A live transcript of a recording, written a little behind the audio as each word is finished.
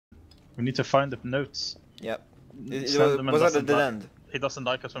We need to find the notes. Yep. Send them and Was that doesn't the like- end? He doesn't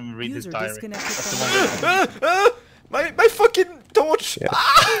like us when we read his User diary. disconnected That's the from one. My fucking torch! Yeah.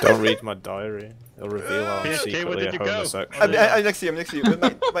 Don't read my diary. It'll reveal I'm PSK, where secretly did a you go? homosexual. I'm next to you, I'm next to you.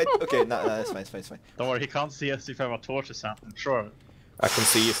 Okay, no, it's fine, it's fine, it's fine. Don't worry, he can't see us if we have our torches out. I'm sure. I can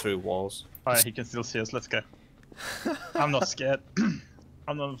see you through walls. Alright, he can still see us. Let's go. I'm not scared.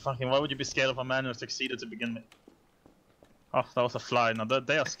 I'm not fucking. Why would you be scared of a man who succeeded to begin with? Oh, that was a fly. No,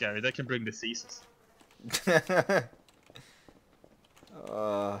 they are scary. They can bring diseases.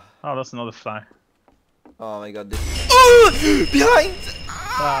 Oh, that's another fly. Oh my god, this. Oh! Behind!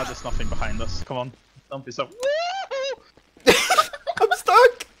 Ah, there's nothing behind us. Come on, don't be so. I'm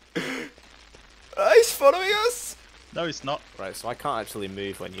stuck! He's following us! No, he's not. Right, so I can't actually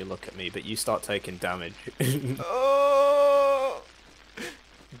move when you look at me, but you start taking damage. Oh!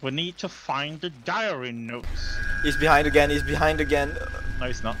 We need to find the diary notes. He's behind again, he's behind again. No,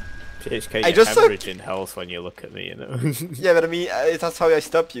 he's not. PHK, I you're just hemorrhaging health when you look at me, you know. Yeah, but I mean, that's how I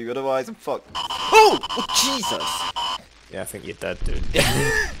stop you, otherwise I'm fucked. Oh! Oh, Jesus! Yeah, I think you're dead, dude.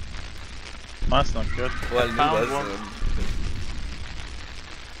 That's not good. Well, Found that's, one.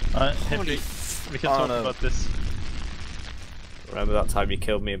 Alright, Holy Hippie, we can oh, talk no. about this. Remember that time you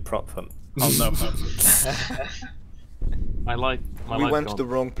killed me in prop hunt? Oh no, no. My life. We went to the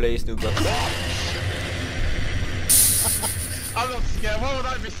wrong place, dude. But... I'm not scared. Why would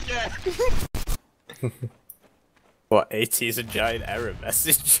I be scared? What, 80 is a giant error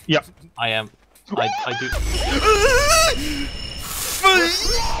message? Yep. I am. I do.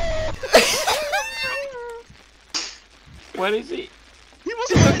 Where is he? He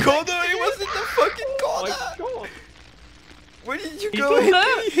was in the corner, he was in the fucking Oh corner! my god. Where did you He's go, still there.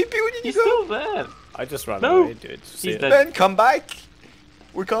 Hippie? Hippie, where did you He's go? still there. I just ran No, away, dude. See he's it? dead. Ben, come back!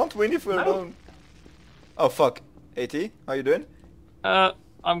 We can't win if we're No. alone. Oh fuck. AT, how you doing?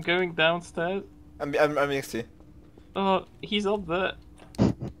 I'm going downstairs. I'm next to you. Oh, he's up there.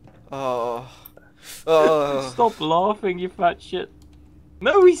 Oh. Oh. Stop laughing, you fat shit.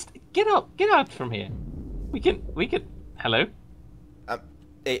 No, get out from here. We can. Hello.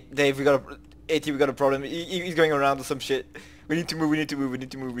 Hey, Dave, we got a problem. He's going around or some shit. We need to move. We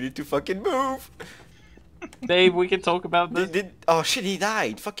need to fucking move. Dave, we can talk about this. Oh shit, he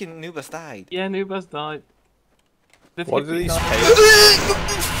died. Fucking Nubas died. Yeah, Nubas died. What do these die? pay?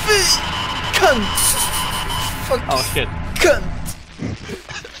 Cunt! Fuck. Oh shit. Cunt!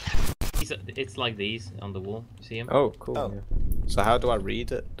 It's like these on the wall. See him? Oh, cool. Oh. Yeah. So how do I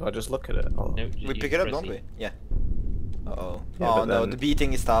read it? Do I just look at it? Oh. No, We you pick it up, press don't E. we? Yeah. Uh oh. Yeah, Oh but no, then- the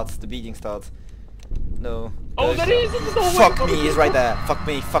beating starts. The beating starts. No. Oh, there he is in the doorway. Fuck me, he's right there. Fuck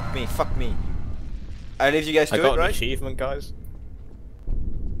me, fuck me, fuck me. I leave you guys I to got it, an right? achievement, guys.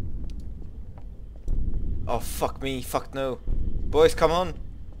 Oh fuck me, fuck no. Boys, come on.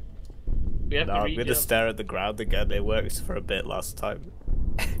 We have No, to I'm read gonna it. stare at the ground again. It worked for a bit last time.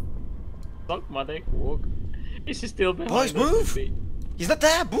 Suck my dick, walk. Is he still behind Boys, us? move! He's not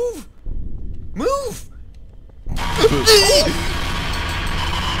there, move! Move!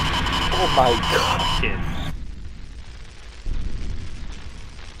 Oh my god. Shit.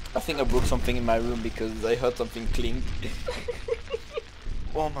 I think I broke something in my room because I heard something clink.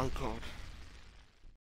 Oh my god.